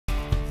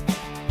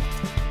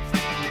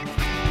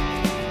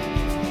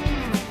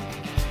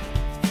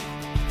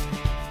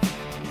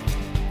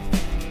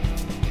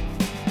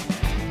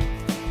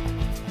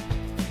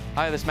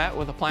Hi, this is Matt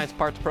with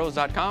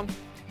AppliancePartsPros.com.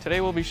 Today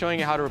we'll be showing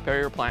you how to repair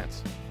your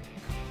appliance.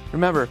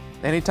 Remember,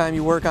 anytime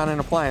you work on an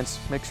appliance,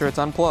 make sure it's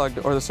unplugged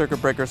or the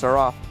circuit breakers are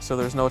off so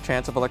there's no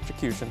chance of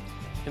electrocution.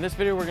 In this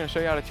video we're going to show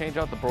you how to change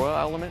out the broil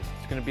element.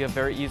 It's going to be a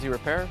very easy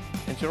repair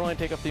and should only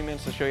take a few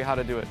minutes to show you how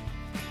to do it.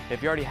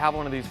 If you already have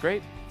one of these,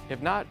 great.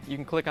 If not, you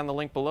can click on the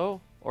link below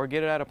or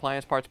get it at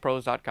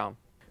AppliancePartsPros.com.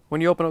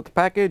 When you open up the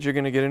package, you're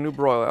going to get a new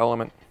broil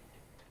element.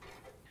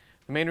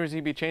 The main reason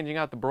you'd be changing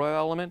out the broil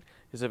element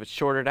is if it's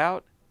shorted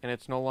out and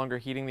it's no longer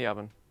heating the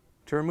oven.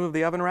 To remove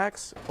the oven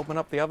racks, open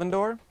up the oven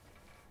door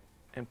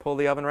and pull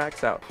the oven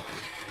racks out.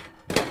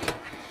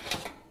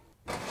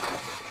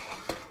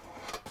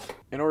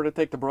 In order to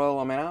take the broil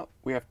element out,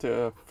 we have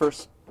to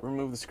first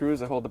remove the screws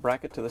that hold the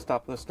bracket to the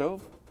top of the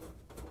stove.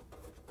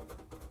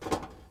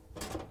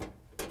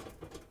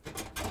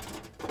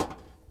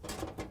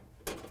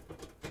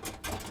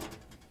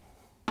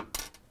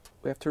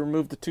 We have to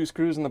remove the two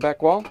screws in the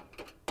back wall.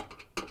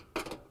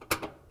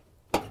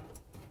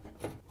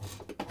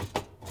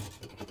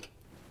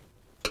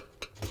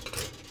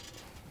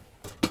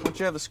 Once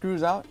you have the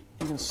screws out,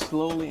 you can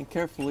slowly and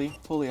carefully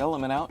pull the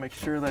element out. Make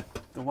sure that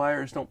the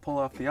wires don't pull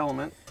off the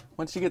element.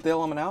 Once you get the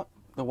element out,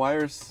 the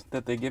wires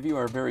that they give you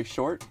are very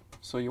short,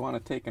 so you want to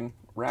take and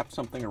wrap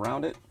something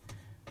around it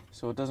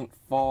so it doesn't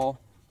fall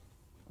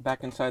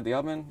back inside the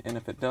oven, and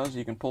if it does,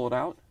 you can pull it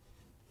out.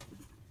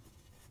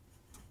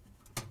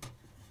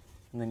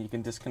 And then you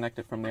can disconnect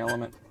it from the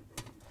element.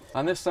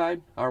 On this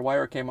side, our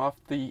wire came off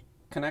the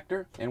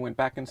connector and went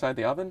back inside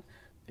the oven.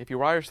 If your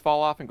wires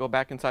fall off and go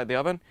back inside the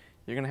oven,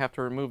 you're going to have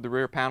to remove the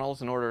rear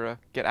panels in order to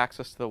get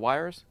access to the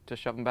wires to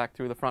shove them back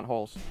through the front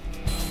holes.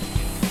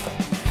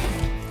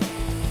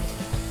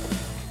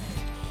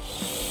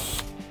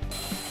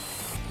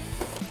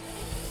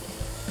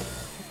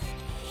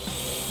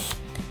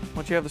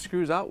 Once you have the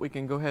screws out, we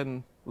can go ahead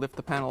and lift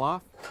the panel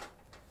off.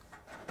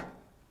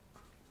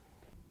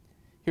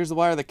 Here's the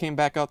wire that came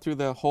back out through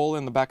the hole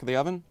in the back of the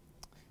oven.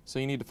 So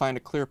you need to find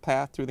a clear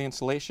path through the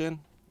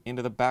insulation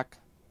into the back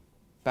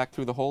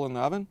through the hole in the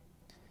oven,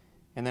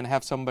 and then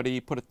have somebody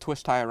put a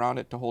twist tie around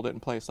it to hold it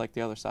in place like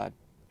the other side.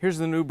 Here's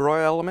the new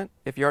broil element.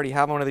 If you already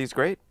have one of these,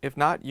 great. If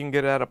not, you can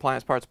get it at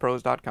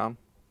AppliancePartsPros.com.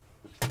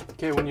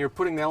 Okay, when you're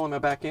putting the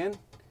element back in,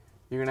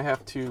 you're going to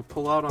have to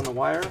pull out on the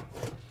wire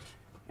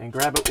and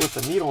grab it with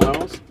the needle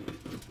nose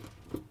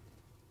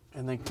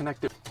and then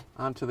connect it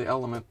onto the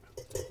element.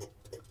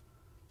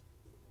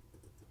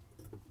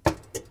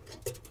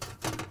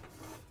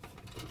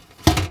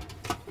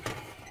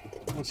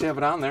 Once you have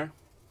it on there,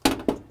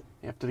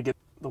 you have to get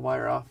the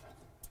wire off.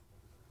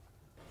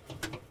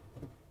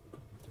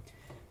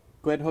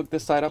 Go ahead and hook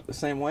this side up the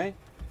same way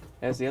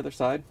as the other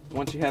side.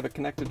 Once you have it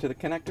connected to the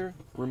connector,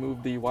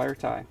 remove the wire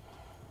tie.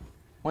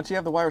 Once you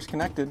have the wires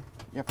connected,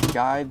 you have to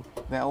guide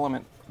the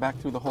element back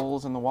through the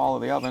holes in the wall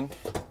of the oven.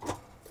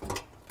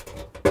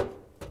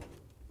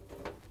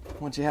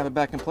 Once you have it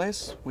back in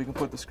place, we can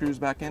put the screws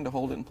back in to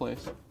hold it in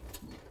place.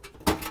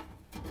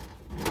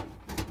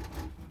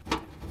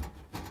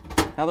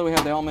 Now that we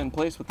have the element in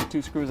place with the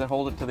two screws that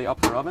hold it to the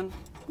upper oven,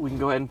 we can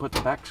go ahead and put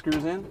the back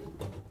screws in.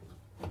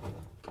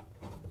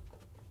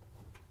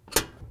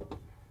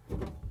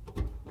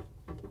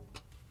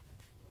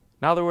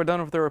 Now that we're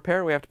done with the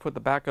repair, we have to put the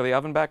back of the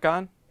oven back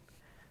on.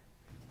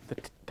 The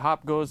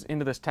top goes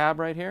into this tab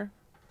right here.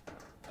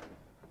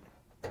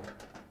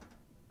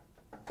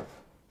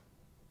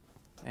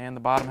 And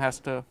the bottom has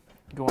to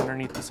go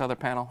underneath this other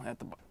panel at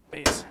the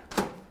base.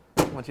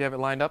 Once you have it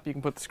lined up, you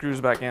can put the screws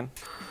back in.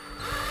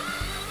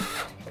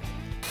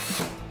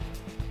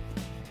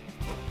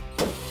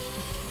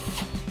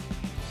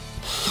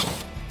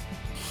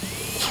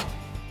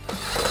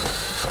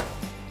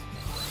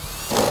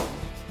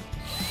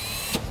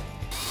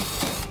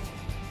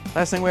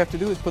 Last thing we have to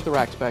do is put the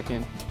racks back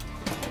in.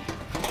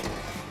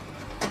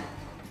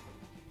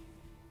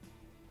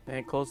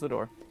 And close the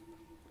door.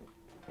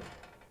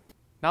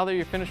 Now that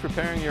you're finished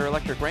repairing your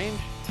electric range,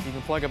 you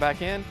can plug it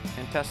back in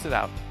and test it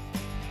out.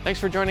 Thanks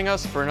for joining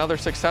us for another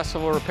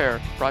successful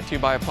repair brought to you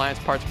by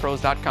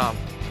AppliancePartsPros.com.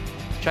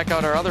 Check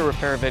out our other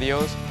repair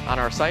videos on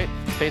our site,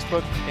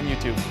 Facebook, and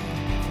YouTube.